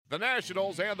The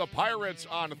Nationals and the Pirates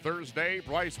on Thursday.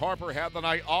 Bryce Harper had the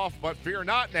night off, but fear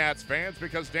not, Nats fans,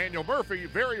 because Daniel Murphy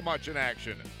very much in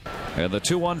action. And the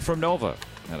 2-1 from Nova.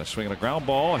 And a swing and a ground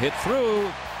ball hit through.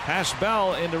 Past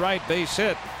Bell into right, base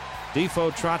hit.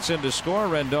 Defoe trots in to score.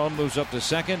 Rendon moves up to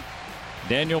second.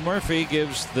 Daniel Murphy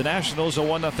gives the Nationals a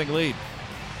 1-0 lead.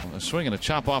 A swing and a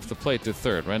chop off the plate to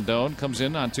third. Rendon comes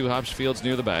in on 2 hops, fields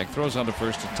near the bag, throws on to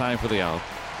first in time for the out.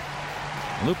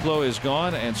 Luplow is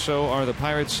gone, and so are the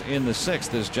Pirates in the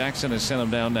 6th, as Jackson has sent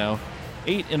them down now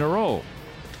 8 in a row.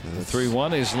 The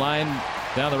 3-1 is lined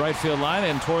down the right field line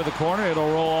and toward the corner.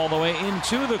 It'll roll all the way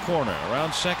into the corner.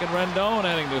 Around second, Rendon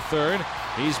heading to third.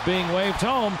 He's being waved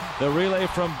home. The relay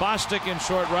from Bostic in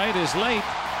short right is late.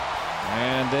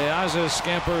 And De Aza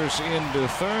scampers into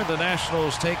third. The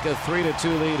Nationals take a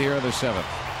 3-2 lead here in the 7th.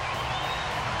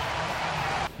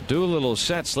 Doolittle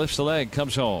sets, lifts the leg,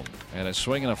 comes home. And a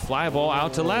swing and a fly ball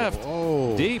out to left.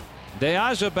 Deep. De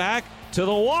Aza back to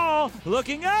the wall,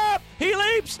 looking up. He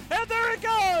leaps, and there it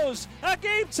goes. A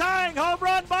game-tying home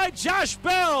run by Josh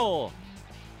Bell.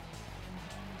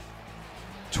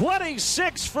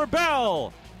 26 for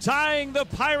Bell, tying the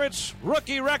Pirates'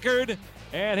 rookie record.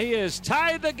 And he has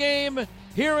tied the game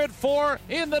here at 4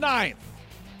 in the 9th.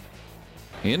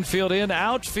 Infield in,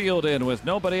 outfield in with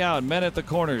nobody out. Men at the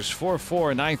corners,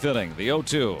 4-4, 9th inning. The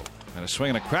 0-2. And a swing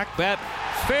and a crack bat.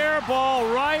 Fair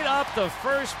ball right up the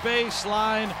first base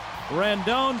line.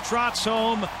 Rendon trots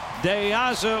home. De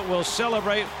Aza will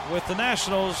celebrate with the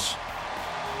Nationals.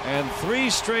 And 3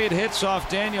 straight hits off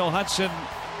Daniel Hudson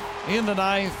in the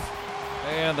 9th.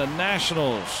 And the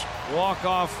Nationals walk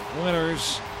off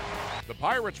winners. The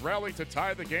Pirates rally to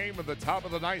tie the game in the top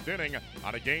of the 9th inning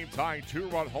on a game-tying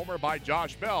 2-run homer by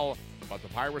Josh Bell. But the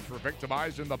Pirates were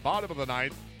victimized in the bottom of the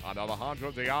 9th on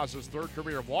Alejandro De Aza's 3rd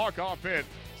career walk-off hit,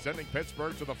 sending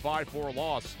Pittsburgh to the 5-4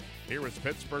 loss. Here is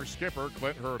Pittsburgh skipper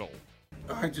Clint Hurdle.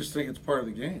 I just think it's part of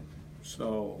the game.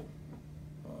 So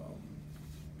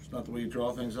it's not the way you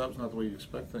draw things up. It's not the way you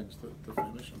expect things to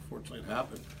finish. Unfortunately, it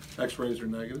happened. X-rays are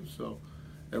negative, so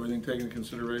everything taken into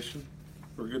consideration,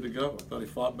 we're good to go. I thought he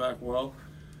fought back well,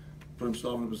 put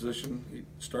himself in a position. He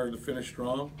started to finish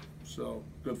strong, so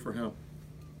good for him.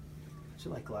 What's it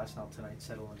like Glasnow tonight,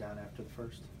 settling down after the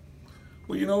first?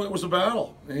 Well, you know, it was a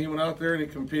battle, and he went out there and he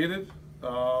competed.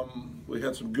 We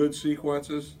had some good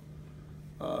sequences.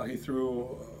 He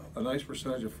threw a nice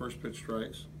percentage of first pitch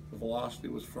strikes. The velocity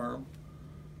was firm.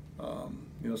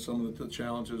 You know, some of the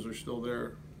challenges are still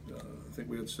there. I think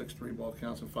we had 6 3-ball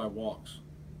counts and 5 walks.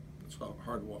 It's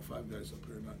hard to walk 5 guys up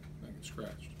there and not get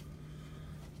scratched.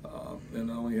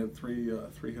 And I only had three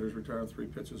hitters retire on 3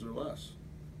 pitches or less.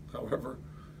 However,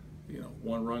 you know,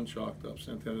 1 run chalked up.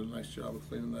 Santana did a nice job of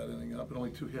cleaning that inning up, and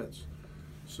only 2 hits.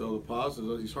 So the positive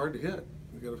is he's hard to hit.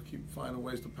 We got to keep finding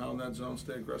ways to pound that zone,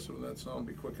 stay aggressive in that zone,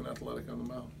 be quick and athletic on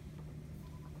the mound.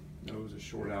 It was a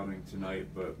short outing tonight,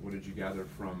 but what did you gather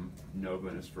from Nova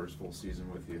in his first full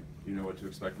season with you? Do you know what to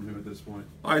expect from him at this point?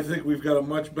 I think we've got a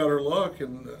much better look,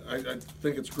 and I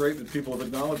think it's great that people have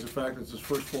acknowledged the fact that it's his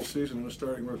first full season in a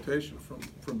starting rotation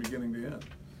from beginning to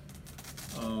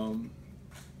end.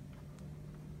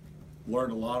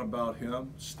 Learned a lot about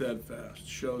him. Steadfast,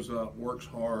 shows up, works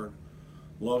hard,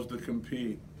 loves to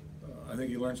compete. I think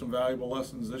he learned some valuable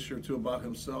lessons this year too about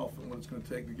himself and what it's going to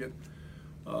take to get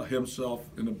himself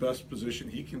in the best position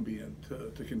he can be in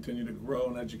to continue to grow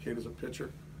and educate as a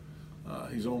pitcher.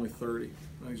 He's only 30.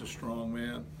 He's a strong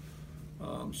man.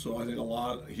 So I think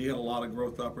he had a lot of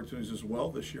growth opportunities as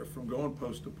well this year from going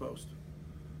post to post.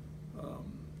 I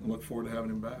look forward to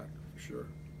having him back, for sure.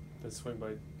 The swing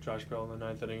by Josh Bell in the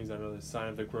 9th inning, is that another sign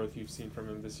of the growth you've seen from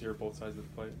him this year, both sides of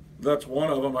the plate? That's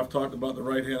one of them. I've talked about the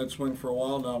right-handed swing for a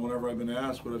while now whenever I've been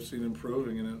asked, but I've seen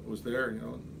improving, and it was there, you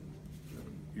know.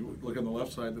 You look on the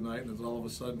left side tonight, and it's all of a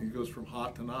sudden he goes from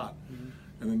hot to not.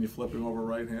 And then you flip him over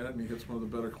right-handed, and he hits one of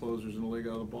the better closers in the league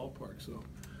out of the ballpark. So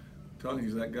I'm telling you,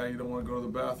 he's that guy you don't want to go to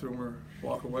the bathroom or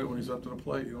walk away when he's up to the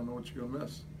plate. You don't know what you're going to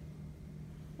miss.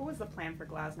 What was the plan for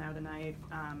Glasnow tonight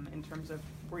in terms of,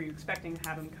 were you expecting to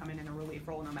have him come in a relief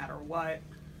role no matter what?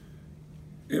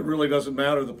 It really doesn't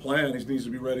matter the plan. He needs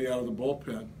to be ready out of the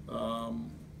bullpen.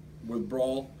 With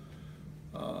Brawl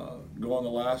going the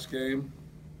last game,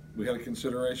 we had a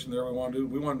consideration there.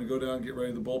 We wanted to go down and get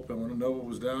ready to the bullpen. When Nova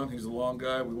was down, he's a long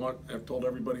guy. I've told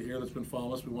everybody here that's been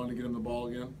following us, we wanted to get him the ball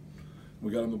again.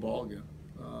 We got him the ball again,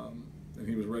 and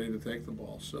he was ready to take the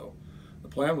ball. So the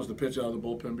plan was to pitch out of the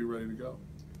bullpen and be ready to go.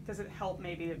 Does it help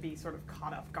maybe to be sort of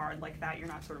caught off guard like that? You're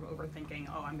not sort of overthinking,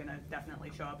 oh, I'm going to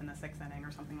definitely show up in the 6th inning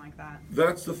or something like that?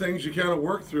 That's the things you kind of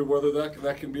work through, whether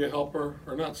that can be a helper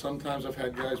or not. Sometimes I've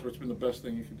had guys where it's been the best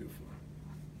thing you can do for them.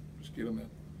 Just get them in.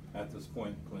 At this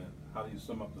point, Clint, how do you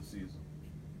sum up the season?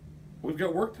 We've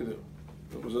got work to do.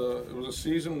 It was a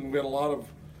season when we had a lot of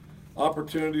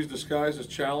opportunities disguised as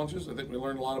challenges. I think we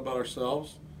learned a lot about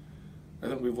ourselves. I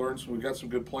think we've got some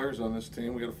good players on this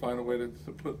team. We got to find a way to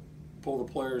pull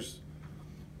the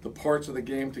parts of the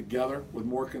game together with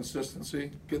more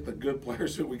consistency, get the good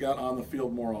players that we got on the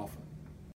field more often.